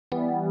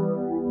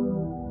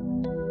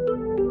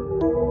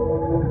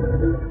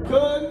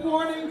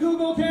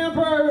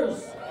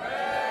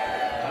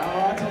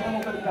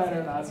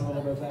That's a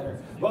little bit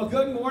better. Well,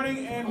 good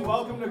morning and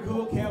welcome to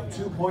Google Camp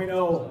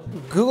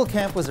 2.0. Google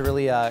Camp was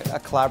really a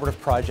collaborative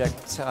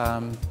project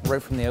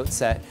right from the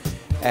outset.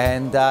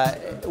 And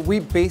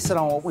we based it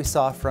on what we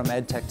saw from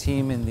EdTech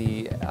team in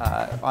the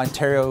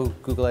Ontario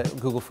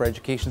Google for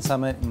Education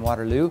Summit in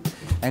Waterloo.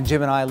 And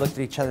Jim and I looked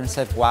at each other and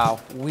said, wow,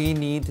 we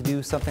need to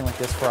do something like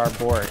this for our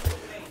board.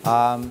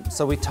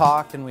 So we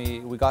talked and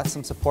we got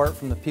some support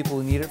from the people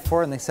who need it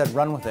for, and they said,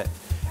 run with it.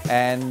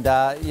 And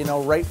you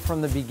know, right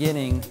from the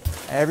beginning,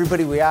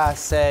 everybody we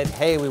asked said,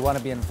 hey, we want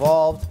to be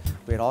involved.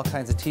 We had all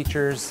kinds of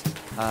teachers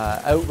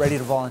out ready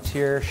to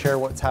volunteer, share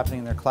what's happening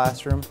in their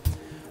classroom.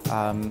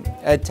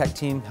 EdTech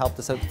team helped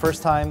us out the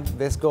first time.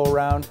 This go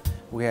around,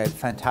 we had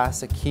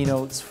fantastic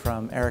keynotes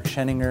from Eric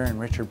Scheninger and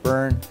Richard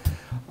Byrne.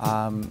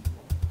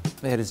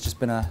 It has just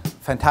been a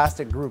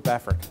fantastic group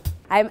effort.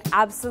 I'm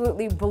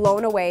absolutely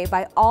blown away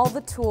by all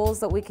the tools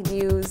that we can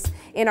use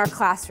in our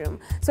classroom.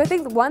 So I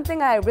think one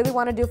thing I really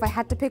want to do, if I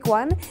had to pick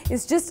one,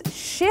 is just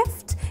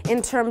shift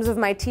in terms of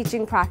my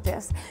teaching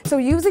practice. So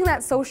using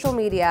that social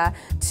media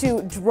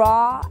to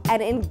draw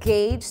and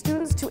engage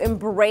students to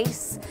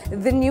embrace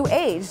the new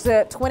age,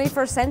 the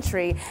 21st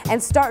century,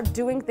 and start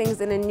doing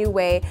things in a new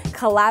way,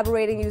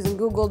 collaborating using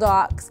Google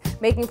Docs,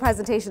 making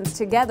presentations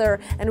together,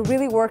 and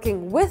really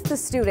working with the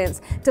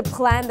students to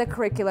plan the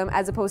curriculum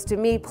as opposed to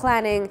me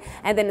planning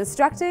and then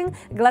instructing.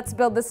 Let's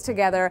build this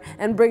together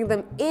and bring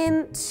them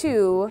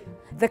into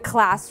the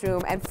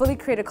classroom and fully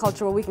create a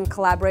culture where we can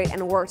collaborate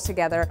and work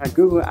together.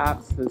 Google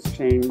Apps has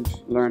changed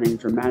learning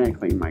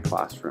dramatically in my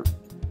classroom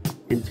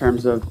in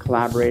terms of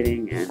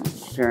collaborating and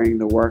sharing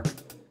the work,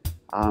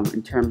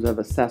 in terms of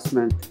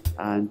assessment,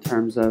 in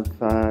terms of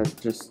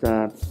just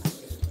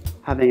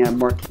having a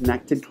more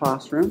connected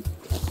classroom.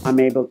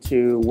 I'm able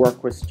to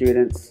work with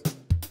students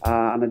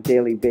on a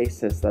daily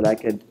basis that I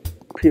could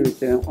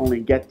previously only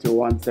get to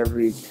once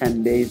every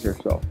 10 days or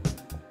so.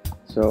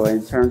 So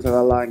in terms of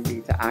allowing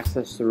me to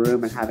access the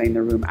room and having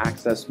the room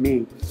access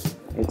me,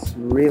 it's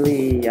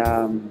really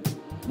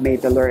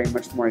made the learning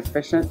much more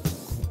efficient,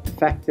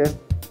 effective,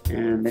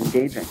 and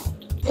engaging.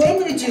 What I'm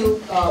going to do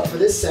for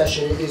this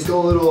session is go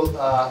a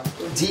little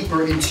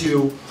deeper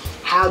into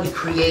how to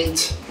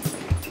create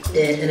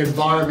an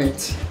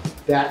environment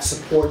that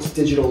supports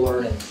digital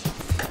learning.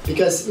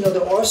 Because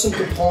there are some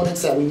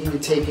components that we need to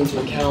take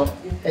into account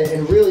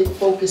and really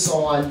focus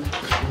on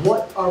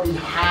what are we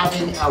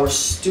having our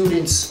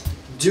students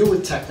do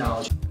with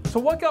technology. So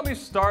what got me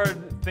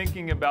started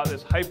thinking about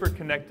this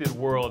hyper-connected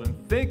world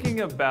and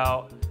thinking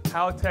about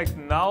how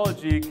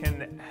technology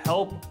can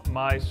help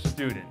my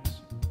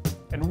students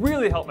and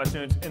really help my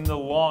students in the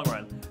long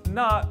run,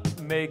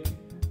 not make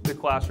the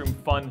classroom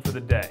fun for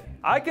the day.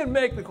 I can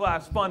make the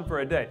class fun for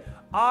a day.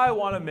 I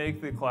want to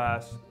make the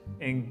class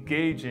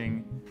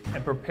engaging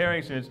and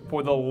preparing students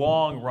for the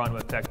long run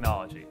with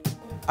technology.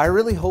 I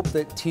really hope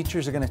that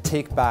teachers are going to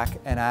take back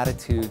an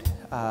attitude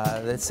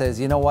that says,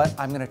 you know what,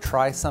 I'm going to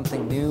try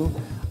something new,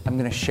 I'm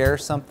going to share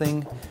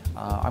something,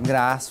 I'm going to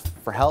ask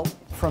for help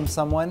from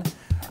someone.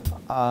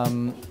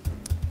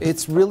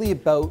 It's really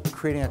about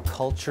creating a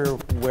culture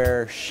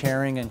where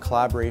sharing and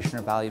collaboration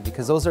are valued,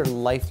 because those are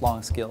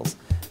lifelong skills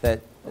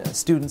that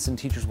students and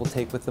teachers will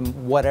take with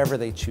them whatever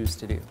they choose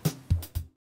to do.